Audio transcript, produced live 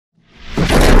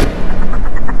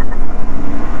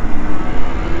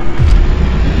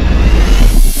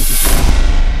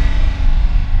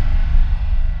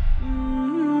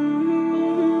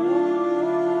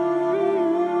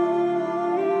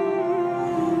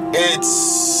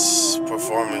It's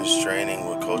performance training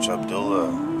with Coach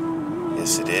Abdullah.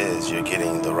 Yes, it is. You're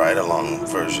getting the ride-along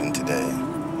version today.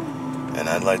 And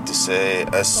I'd like to say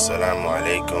Assalamu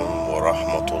alaikum wa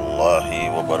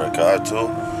rahmatullahi wa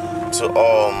barakatuh to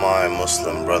all my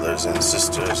Muslim brothers and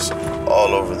sisters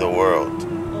all over the world.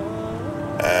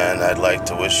 And I'd like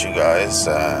to wish you guys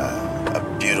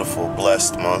a beautiful,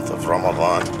 blessed month of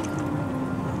Ramadan.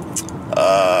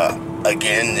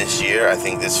 Again this year, I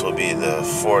think this will be the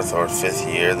 4th or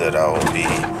 5th year that I will be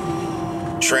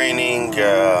training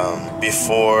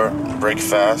before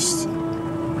breakfast,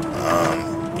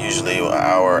 usually an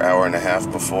hour and a half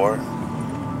before,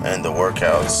 and the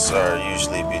workouts are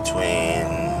usually between,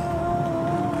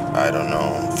 I don't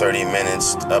know, 30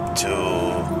 minutes up to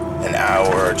an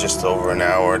hour, just over an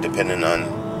hour, depending on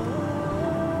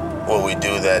what we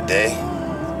do that day.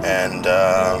 And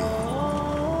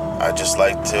I'd just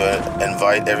like to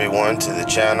invite everyone to the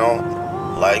channel,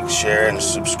 like, share, and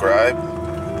subscribe,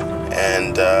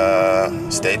 and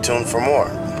stay tuned for more.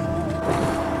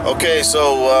 Okay,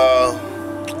 so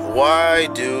why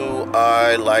do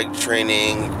I like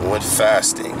training with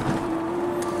fasting?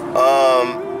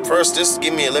 First, just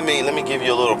let me give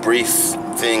you a little brief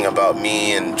thing about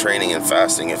me and training and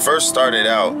fasting. It first started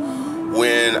out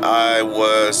when I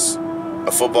was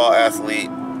a football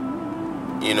athlete,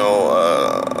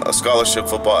 a scholarship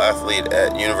football athlete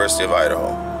at University of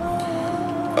Idaho.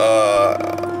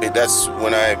 That's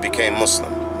when I became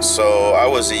Muslim. So I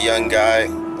was a young guy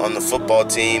on the football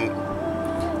team,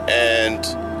 and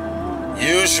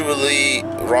usually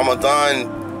Ramadan,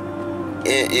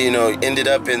 ended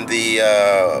up in the,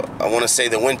 I want to say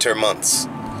the winter months.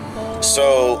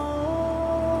 So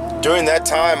during that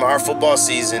time, our football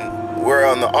season, we're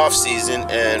on the off season,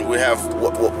 and we have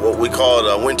what we call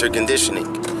winter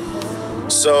conditioning.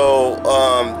 So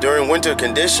during winter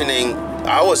conditioning,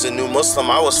 I was a new Muslim.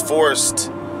 I was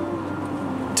forced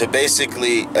to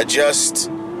basically adjust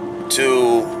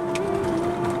to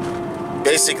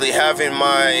basically having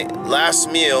my last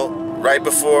meal right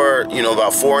before,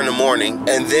 about 4 in the morning,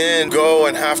 and then go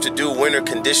and have to do winter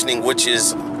conditioning, which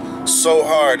is so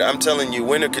hard. I'm telling you,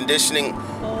 winter conditioning,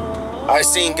 I've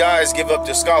seen guys give up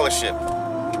their scholarship.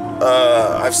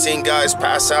 I've seen guys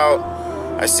pass out.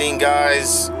 I've seen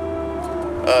guys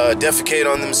defecate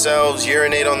on themselves,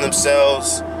 urinate on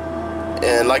themselves.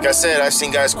 And like I said, I've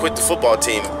seen guys quit the football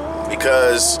team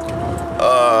because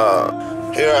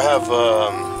here I have,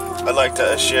 I'd like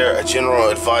to share a general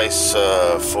advice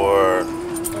for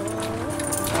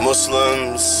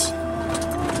Muslims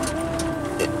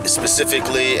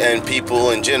specifically and people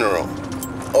in general.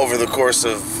 Over the course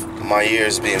of my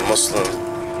years being Muslim,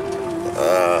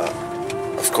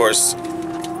 of course,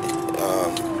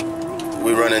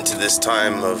 we run into this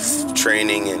time of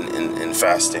training and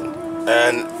fasting.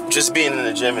 And just being in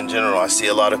the gym in general, I see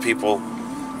a lot of people,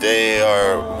 they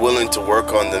are willing to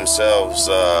work on themselves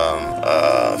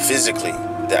physically,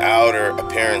 the outer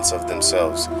appearance of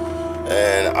themselves.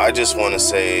 And I just want to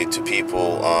say to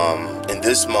people, in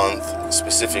this month,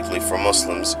 specifically for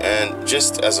Muslims, and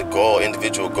just as a goal,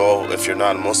 individual goal, if you're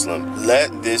not a Muslim,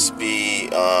 let this be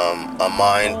a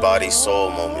mind, body,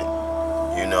 soul moment.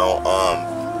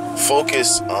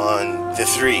 Focus on the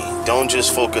three. Don't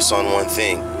just focus on one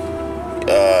thing.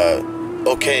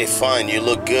 Okay, fine, you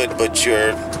look good, but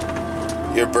your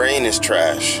brain is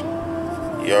trash.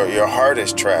 Your heart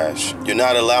is trash. You're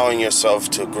not allowing yourself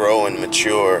to grow and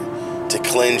mature, to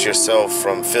cleanse yourself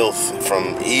from filth,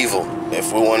 from evil.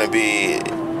 If we want to be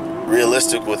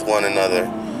realistic with one another,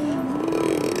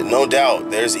 no doubt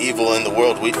there's evil in the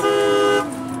world.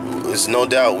 There's no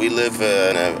doubt we live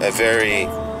in a very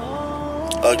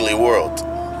ugly world.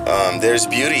 There's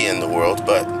beauty in the world,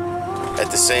 but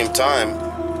at the same time,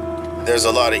 there's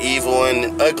a lot of evil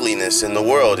and ugliness in the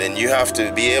world, and you have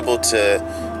to be able to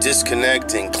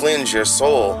disconnect and cleanse your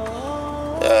soul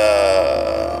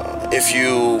if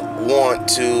you want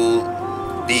to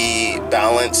be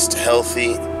balanced,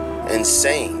 healthy, and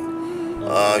sane.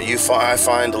 I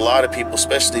find a lot of people,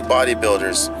 especially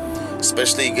bodybuilders,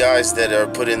 especially guys that are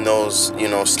putting those,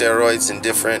 steroids and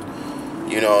different,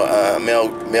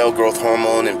 male growth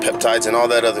hormone and peptides and all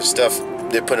that other stuff.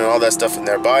 They're putting all that stuff in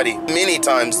their body. Many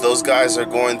times those guys are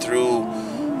going through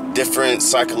different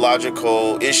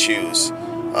psychological issues.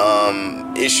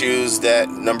 Issues that,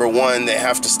 number one, they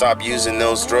have to stop using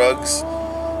those drugs.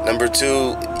 Number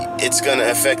two, it's going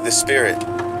to affect the spirit.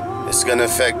 It's going to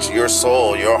affect your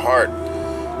soul, your heart.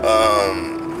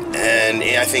 And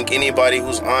I think anybody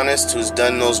who's honest, who's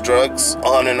done those drugs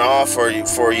on and off or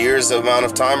for years amount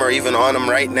of time, or even on them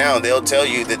right now, they'll tell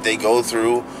you that they go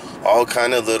through all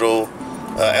kind of little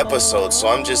episodes. So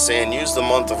I'm just saying, use the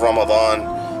month of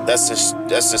Ramadan That's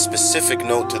a specific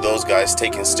note to those guys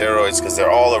taking steroids, because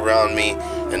they're all around me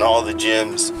in all the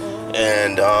gyms,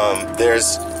 and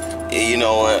there's, you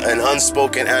know, an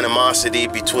unspoken animosity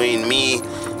between me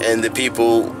and the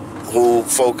people who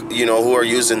who are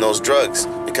using those drugs,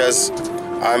 because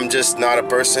I'm just not a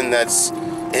person that's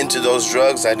into those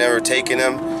drugs. I've never taken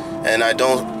them, and I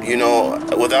don't, you know,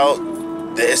 without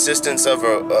the assistance of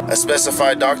a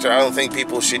specified doctor, I don't think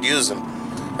people should use them.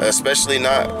 Especially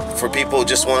not for people who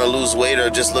just want to lose weight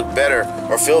or just look better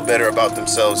or feel better about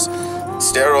themselves.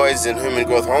 Steroids and human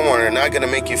growth hormone are not going to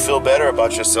make you feel better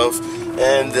about yourself,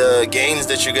 and the gains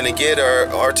that you're going to get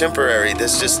are temporary.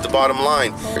 That's just the bottom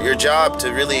line. Your job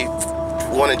to really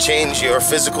want to change your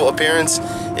physical appearance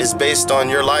is based on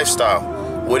your lifestyle.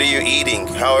 What are you eating?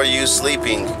 How are you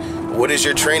sleeping? What is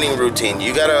your training routine?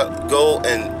 You got to go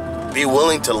and be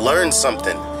willing to learn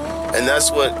something. And that's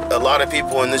what a lot of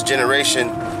people in this generation,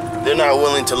 they're not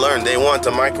willing to learn. They want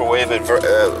the microwave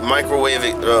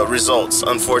results,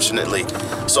 unfortunately.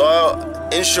 So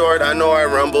in short, I know I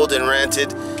rumbled and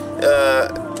ranted.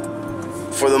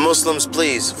 For the Muslims,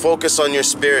 please focus on your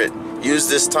spirit. Use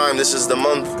this time. This is the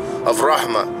month of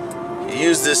Rahmah.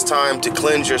 Use this time to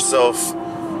cleanse yourself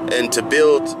and to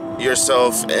build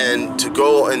yourself and to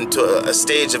go into a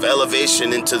stage of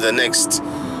elevation into the next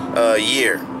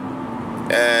year.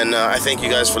 And I thank you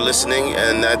guys for listening.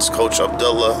 And that's Coach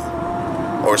Abdullah,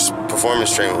 or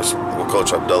performance trainer with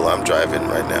Coach Abdullah. I'm driving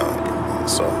right now,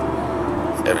 so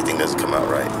everything doesn't come out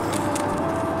right.